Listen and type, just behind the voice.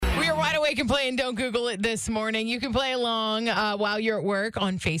Awake and Play and Don't Google It this morning. You can play along while you're at work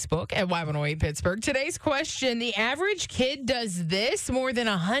on Facebook at Y108 Pittsburgh. Today's question, the average kid does this more than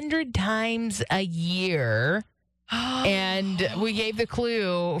 100 times a year. And we gave the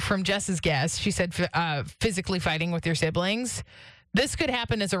clue from Jess's guess. She said physically fighting with your siblings. This could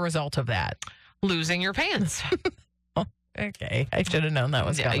happen as a result of that. Losing your pants. Okay. I should have known that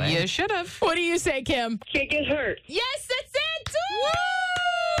was coming. You should have. What do you say, Kim? Can't get hurt. Yes, that's it. Woo!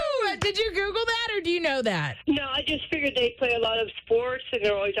 Did you Google that or do you know that? No, I just figured they play a lot of sports and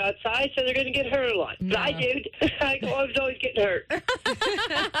they're always outside, so they're going to get hurt a lot. No. But I do. I was always getting hurt.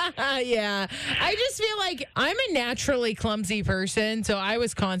 Yeah. I just feel like I'm a naturally clumsy person, so I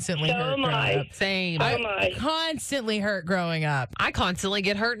was constantly So hurt am growing I. up. Same. So am I. Constantly hurt growing up. I constantly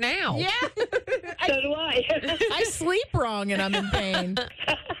get hurt now. Yeah. So do I. I sleep wrong and I'm in pain.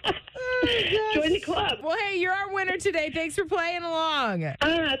 Join the club. Well, hey, you're our winner today. Thanks for playing along.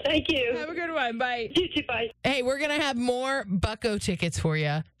 Thank you. Have a good one. Bye. You too, bye. Hey, we're going to have more Bucko tickets for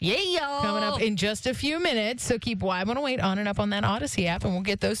you Yeah. coming up in just a few minutes. So keep Y108 on and up on that Odyssey app, and we'll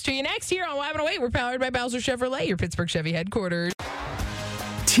get those to you next here on Y108. We're powered by Bowser Chevrolet, your Pittsburgh Chevy headquarters.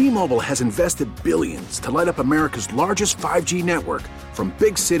 T-Mobile has invested billions to light up America's largest 5G network, from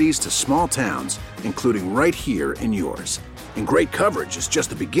big cities to small towns, including right here in yours. And great coverage is just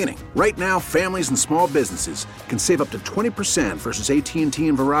the beginning. Right now, families and small businesses can save up to 20% versus AT&T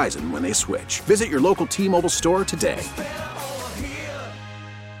and Verizon when they switch. Visit your local T-Mobile store today.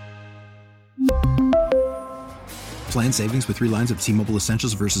 Plan savings with 3 lines of T-Mobile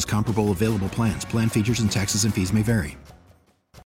Essentials versus comparable available plans. Plan features and taxes and fees may vary.